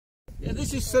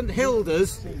this is St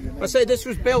Hilda's. I say this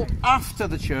was built after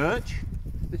the church.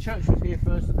 The church was here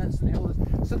first, and then St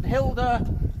Hilda's. St Hilda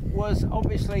was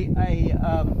obviously a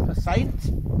saint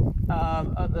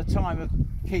at the time of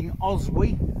King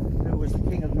Oswy, who was the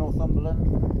king of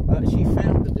Northumberland. She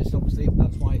founded this, obviously,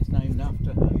 that's why it's named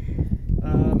after her.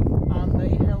 And they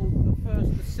held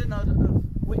the Synod of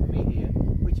Whitby here,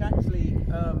 which actually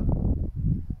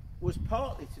was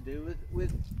partly to do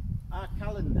with our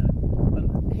calendar.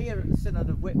 And here at the Synod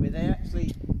of Whitby, they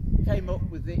actually came up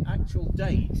with the actual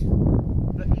date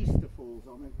that Easter falls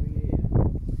on every year.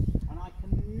 And I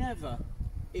can never,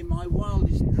 in my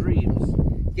wildest dreams,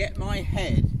 get my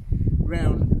head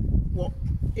round what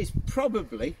is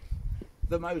probably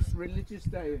the most religious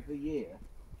day of the year.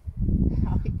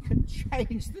 How it can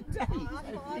change the date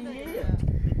every year.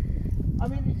 I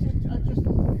mean, it's just that to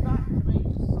me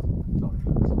is sorry,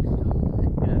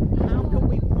 how can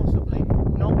we possibly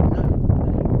not know the day of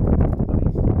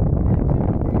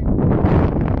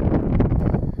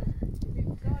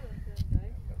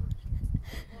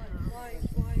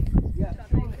Easter? Yeah,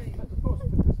 surely, but of course,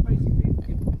 because basically,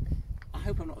 I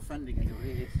hope I'm not offending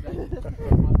anybody here today.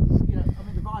 You know, I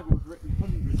mean, the Bible was written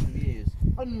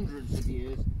hundreds of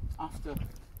years after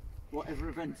whatever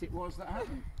event it was that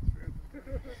happened.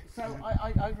 So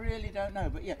I really don't know,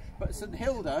 but yeah, but St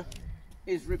Hilda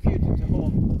is reputed to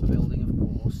haunt the building,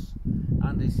 of course,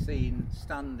 and is seen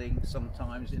standing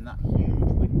sometimes in that huge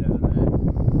window there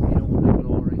in all her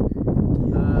glory,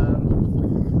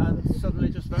 and suddenly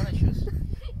just vanishes.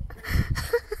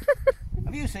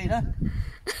 Have you seen her?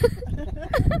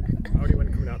 Only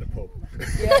when coming out of the pub.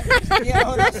 Yeah,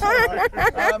 oh, that's all right.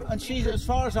 And she's, as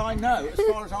far as I know,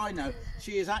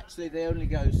 she is actually the only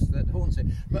ghost that haunts it.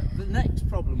 But the next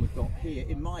problem we've got here,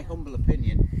 in my humble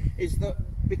opinion, is that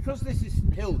because this is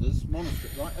St Hilda's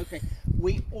monastery, right? Okay,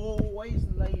 we always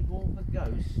label the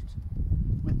ghost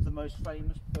with the most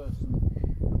famous person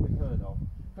that we've heard of.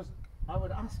 Because I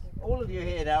would ask all of you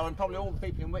here now, and probably all the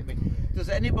people in Whitby, does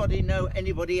anybody know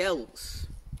anybody else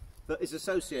that is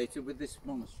associated with this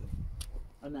monastery?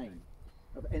 A name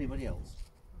of anybody else?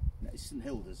 No, it's St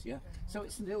Hilda's, yeah? So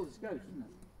it's St Hilda's ghost, isn't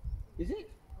it? Is it?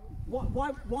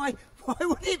 Why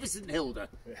would it be St Hilda?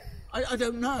 I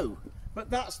don't know. But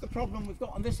that's the problem we've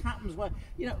got. And this happens where,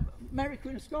 you know, Mary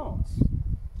Queen of Scots,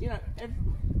 you know,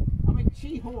 I mean,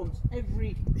 she haunts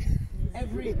every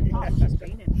house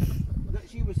that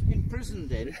she was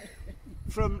imprisoned in,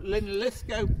 from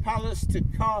Linlithgow Palace to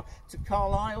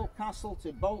Carlisle Castle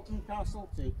to Bolton Castle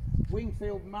to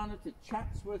Wingfield Manor to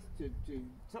Chatsworth to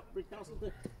Tutbury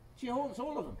Castle. She haunts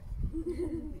all of them,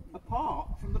 apart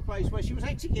from the place where she was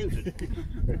executed,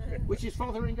 which is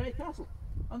Fotheringay Castle.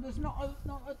 And there's not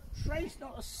a trace,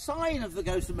 not a sign of the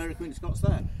ghost of Mary Queen of Scots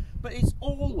there. But it's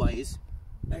always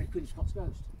Mary Queen of Scots'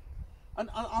 ghost. And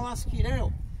I'll ask you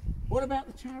now, what about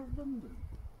the Tower of London?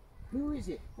 Who is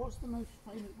it? What's the most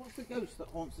famous? What's the ghost that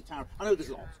haunts the Tower? I know there's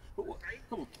lots, but what?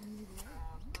 Come on.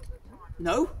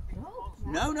 No?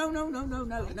 No.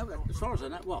 As far as I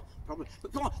know, well, probably.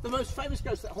 But come on, the most famous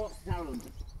ghost that haunts the Tower of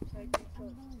London.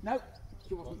 No,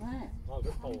 she wasn't there.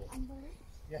 Margaret Pole.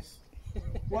 Yes.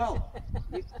 Well,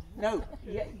 no,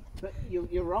 yeah, but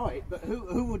you're right. But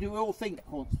who would you all think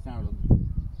haunts the Tower of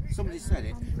London? Somebody said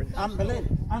it. Anne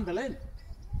Boleyn. Anne Boleyn.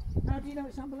 How do you know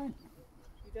it's Anne Boleyn?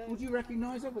 Would you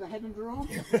recognise her with a head under her arm?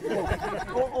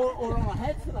 or on a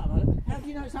head for that matter? How do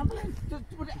you know it's Anne Boleyn?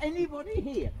 Would anybody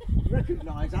here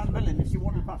recognise Anne Boleyn if she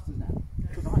wandered past us now?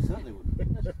 Because I certainly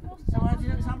wouldn't. So how do you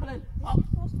know it's Anne Boleyn? Are you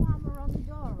supposed to hammer on the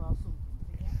door or something?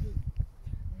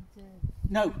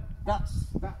 No, that's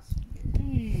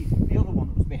the other one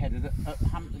that was beheaded at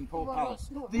Hampton Court Palace.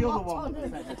 The other one that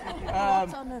was beheaded.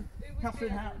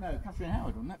 Catherine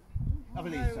Howard, wasn't it? I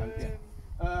believe so,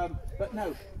 yeah. But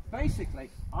no, basically,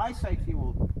 I say to you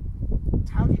all,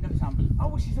 how do you know it's Anne Boleyn? Oh,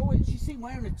 well, she's seen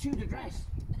wearing a Tudor dress.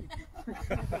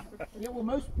 Yeah, well,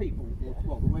 most people,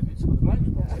 well, there might be some of the blokes,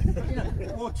 but, you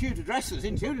know, wore Tudor dresses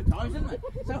in Tudor times, didn't they?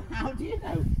 So how do you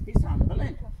know it's Anne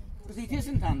Boleyn? Because it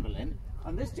isn't Anne Boleyn,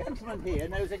 and this gentleman here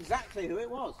knows exactly who it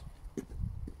was.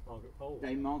 Margaret Pole.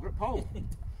 Named Margaret Pole.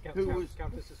 Who was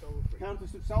Countess of Salisbury.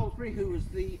 Countess of Salisbury, who was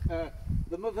the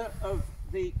mother of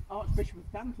the Archbishop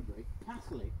of Canterbury,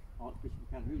 Catholic Archbishop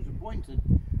of Canterbury, who was appointed.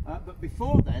 But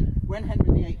before then, when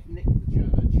Henry VIII nicked the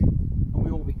church, and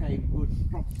we all became good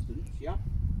Protestants, yeah,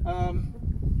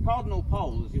 Cardinal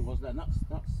Pole, as he was then, that's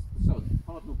the son,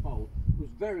 Cardinal Pole, was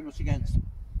very much against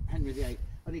Henry VIII,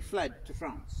 and he fled to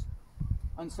France.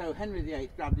 And so Henry VIII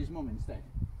grabbed his mum instead.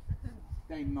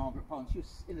 Dame Margaret Pole. She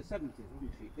was in the 70s,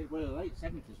 wasn't she? Well, the late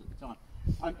 70s at the time.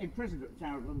 Imprisoned at the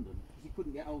Tower of London because he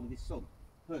couldn't get hold of his son,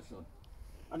 her son.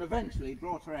 and eventually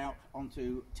brought her out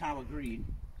onto Tower Green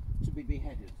to be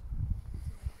beheaded.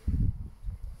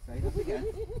 Say that again.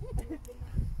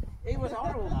 He was a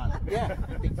horrible man. Yeah,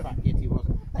 big fat git he was.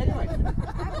 Anyway.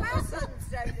 My sons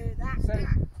don't do that. So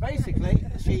basically,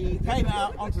 she came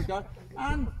out onto the guy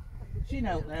and she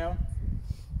knelt down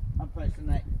and placed her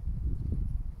neck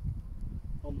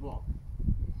on the block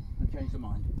and changed her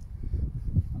mind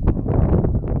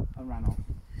and ran off.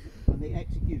 And the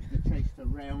executioner chased her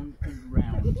round and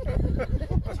round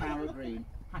Tower Green,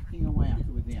 hacking away at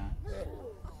her with the axe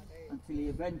until he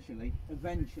eventually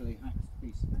hacked to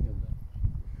pieces and killed her.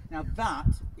 Now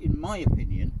that, in my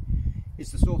opinion,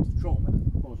 is the sort of trauma that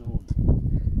can cause a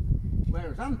haunting.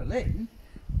 Whereas Anne Boleyn,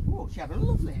 oh, she had a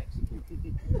lovely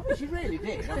execution. I mean, she really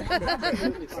did. I mean, it was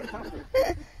absolutely fantastic.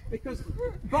 Because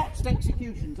botched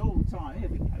executions all the time, here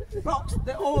we go. Botched,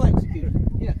 they're all executions.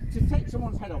 You know, to take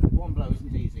someone's head off with one blow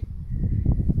isn't easy.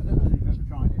 I don't know if you've ever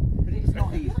tried it, but it's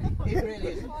not easy. It really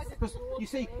isn't. Because you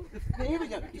see, here we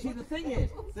go. You see, the thing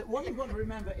is that what you've got to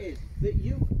remember is that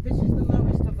this is the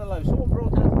lowest of the low. Someone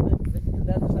brought out the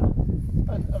condemned cell,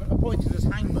 appointed as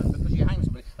hangman because you hang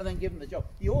somebody and then give them the job.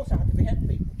 You also had to behead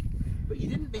people, but you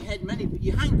didn't behead many.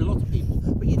 You hanged a lot of people,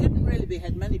 but you didn't really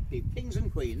behead many people. Kings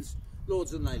and queens,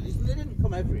 lords and ladies, and they didn't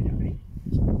come every day.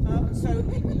 So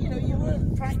you know, you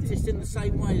weren't practiced in the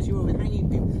same way as you were with hanging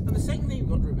people. And the second thing you've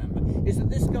got to remember is that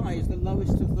this guy is the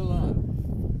lowest of the low,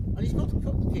 and he's got to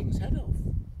cut the king's head off,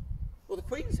 or the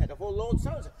queen's head off, or Lord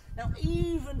so-and-so. Now,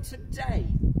 even today,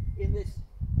 in this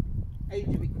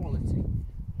age of equality,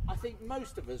 I think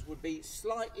most of us would be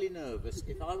slightly nervous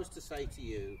if I was to say to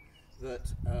you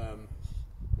that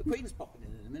the Queen's popping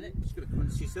in a minute. She's going to come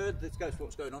and she's heard this goes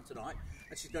what's going on tonight,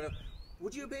 and she's going to.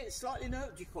 Would you be slightly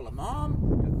nervous? Do you call her Mom?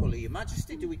 Do you call her Your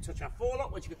Majesty? Do we touch our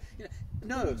forelock? When she go, you know,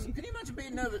 nerves. Can you imagine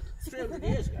being nervous 300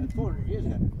 years ago, 400 years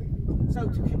ago? So,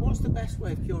 what's the best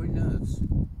way of curing nerves?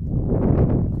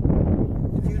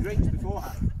 A few drinks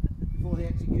beforehand, before the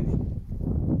execution.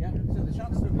 Yeah. So the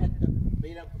chance of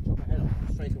being able to chop her head off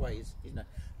straight away is no.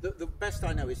 The best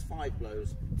I know is 5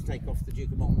 blows to take off the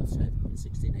Duke of Monmouth's head in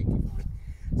 1685.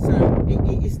 So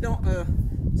it's not a.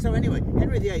 So anyway,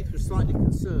 Henry VIII was slightly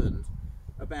concerned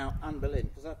about Anne Boleyn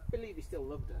because I believe he still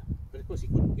loved her, but of course he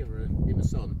couldn't give him a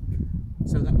son,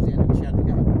 so that was the end of it. She had to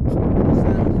go. So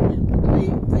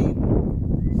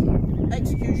the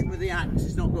execution with the axe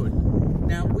is not good.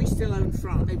 Now we still own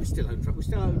France. We still own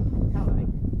Calais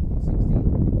in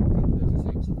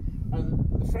 1536,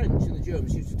 and the French and the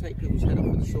Germans used to take people's head off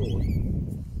with a sword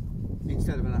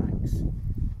instead of an axe.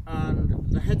 And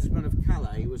the headsman of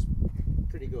Calais was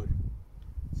pretty good.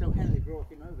 So Henry brought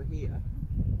him over here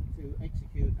to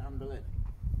execute Anne Boleyn.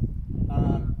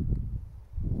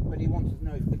 But he wanted to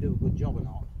know if he could do a good job or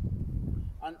not.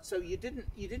 And so you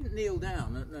didn't kneel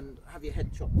down and have your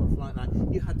head chopped off like that.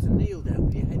 You had to kneel down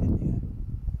with your head in the air.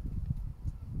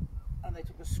 And they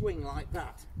took a swing like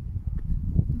that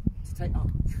to take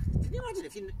off. Can you imagine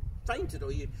if you fainted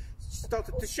or you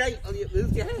started to shake or you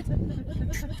moved your head?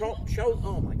 Top, shoulder,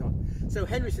 oh my God. So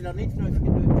Henry said, I need to know if you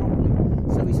can do it properly.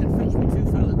 So he said, fetch me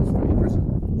 2 felons from your prison,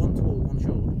 one tall, one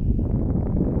short.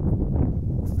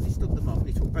 And he stood them up and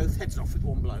he took both heads off with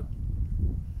one blow.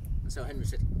 And so Henry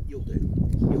said, you'll do,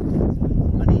 you'll do.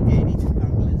 And he did, he took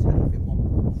Anne Boleyn's head off in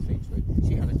one clean sweep.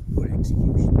 She had a good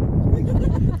execution.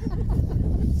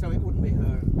 So it wouldn't be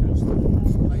her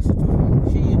place at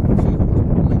all. She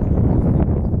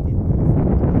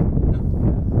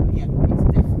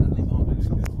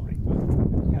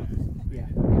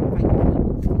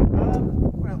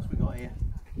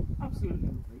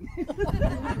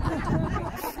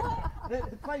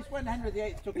the place when Henry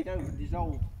VIII took it over and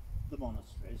dissolved the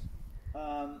monasteries,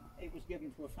 it was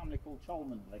given to a family called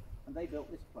Cholmondeley, and they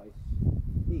built this place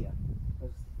here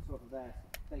as sort of their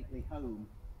stately home.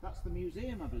 That's the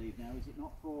museum, I believe now, is it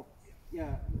not? For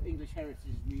English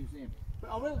Heritage Museum.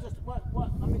 But I will just I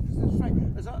mean,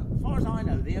 because as far as I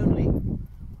know, the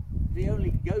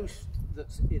only ghost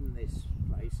that's in this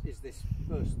place is this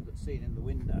person that's seen in the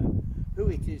window. Who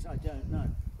it is, I don't know.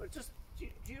 But just do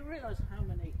you realise how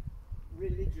many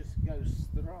religious ghosts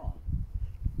there are?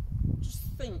 Just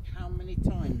think how many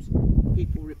times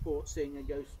people report seeing a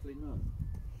ghostly nun.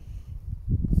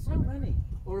 So many.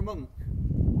 Or a monk.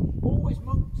 Always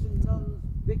monks and nuns,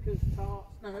 vicars, tarts.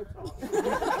 No tarts.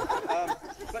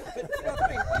 But you know what I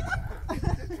mean?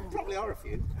 There probably are a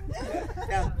few.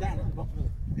 Down at the bottom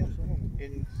of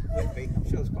in Whitby, I'm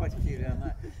sure there's quite a few down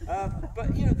there.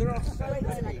 But you know, there are so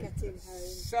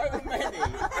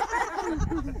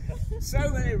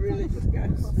many religious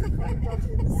ghosts.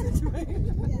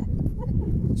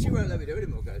 She won't let me do any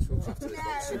more ghost walks after this.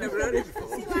 She never heard it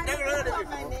before. She never heard it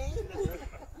before.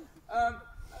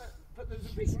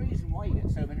 big reason why you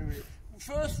get so many religions.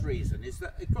 First reason is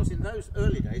that, of course, in those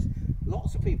early days,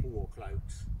 lots of people wore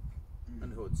cloaks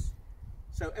and hoods.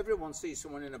 So everyone sees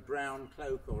someone in a brown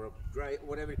cloak or a grey, or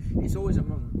whatever. It's always a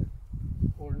monk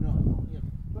or a nun. You know.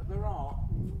 But there are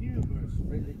numerous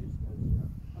religious codes,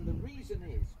 and the reason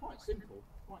is quite simple.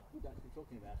 Quite good actually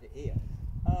talking about it here.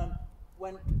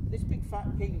 When this big fat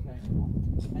king came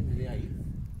along, Henry VIII,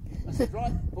 I said,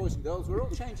 right, boys and girls, we're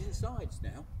all changing sides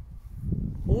now.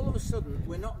 All of a sudden,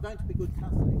 we're not going to be good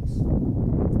Catholics.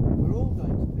 We're all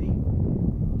going to be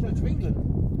Church of England,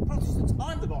 Protestants.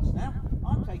 I'm the boss now.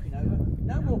 I'm taking over.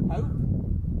 No more Pope.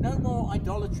 No more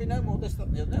idolatry. No more this, that,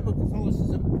 and the other. No more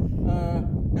Catholicism.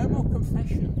 No more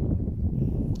confession.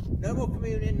 No more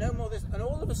communion. No more this. And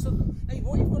all of a sudden, now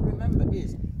what you've got to remember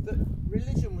is that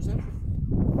religion was everything.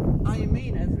 I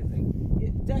mean everything.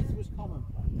 Death was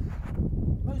commonplace.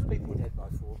 Most people were dead by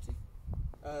 40.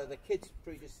 The kids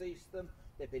predeceased them.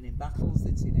 They'd been in battles.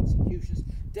 They'd seen executions.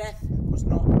 Death was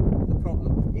not the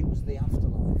problem. It was the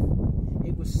afterlife.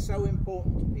 It was so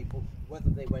important to people whether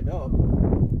they went up,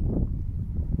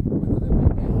 whether they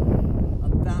went down.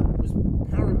 And that was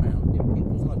paramount in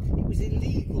people's lives. It was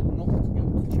illegal not to go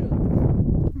to church.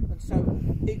 And so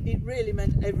it really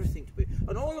meant everything to people.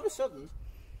 And all of a sudden,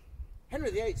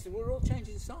 Henry VIII said, we're all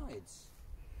changing sides.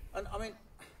 And I mean,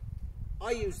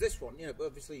 I use this one, you know, but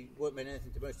obviously it won't mean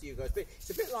anything to most of you guys, but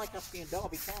it's a bit like asking a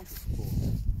Derby County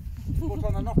supporter to put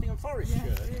on a Nottingham Forest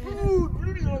shirt. Oh,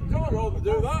 bloody God, I'd rather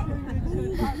do that.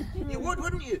 You would,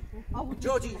 wouldn't you?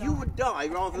 Georgie, you would die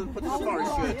rather than put on a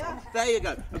Forest shirt on. There you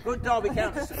go, a good Derby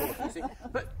County supporter, you see.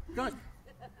 But guys,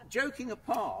 joking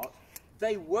apart,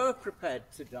 they were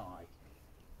prepared to die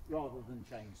rather than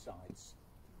change sides.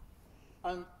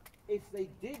 And if they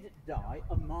did die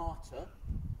a martyr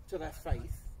to their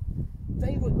faith,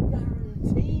 they were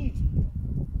guaranteed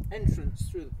entrance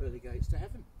through the pearly gates to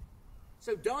heaven.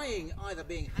 So dying, either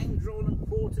being hanged, drawn and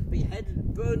quartered,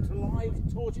 beheaded, burnt alive,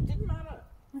 tortured, didn't matter.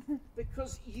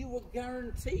 Because you were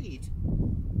guaranteed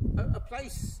a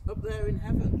place up there in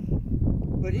heaven.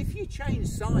 But if you changed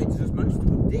sides, as most of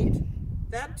them did,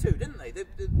 they had to, didn't they?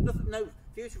 There's no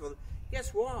future for them.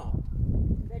 Guess what?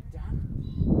 They're damned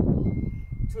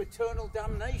to eternal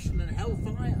damnation and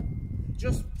hellfire.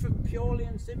 Just for purely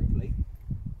and simply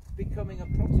becoming a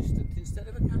Protestant instead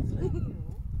of a Catholic.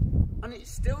 And it's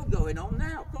still going on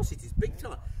now. Of course it is, big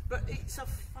time. But it's a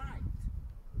fact.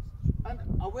 And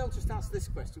I will just ask this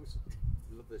question.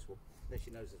 I love this one. There, she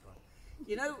knows this one.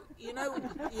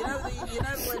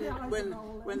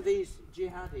 When these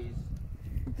jihadis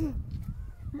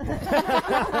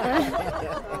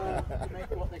make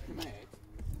what they commit,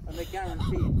 and they're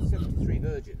guaranteed 73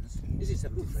 virgins. Is it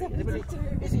 73? Anybody?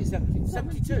 Is it 70?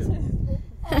 72?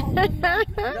 No.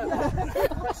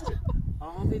 Question.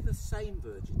 Are they the same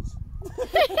virgins?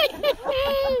 They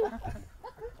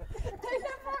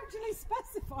never actually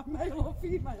specify male or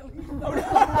female.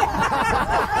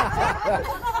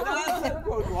 That's a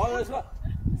good one as well.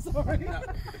 Sorry. No.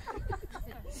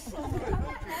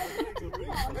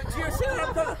 But do you see what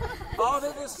I'm talking about? Are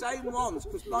they the same ones?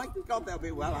 Because my God, they'll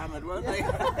be well hammered, won't they?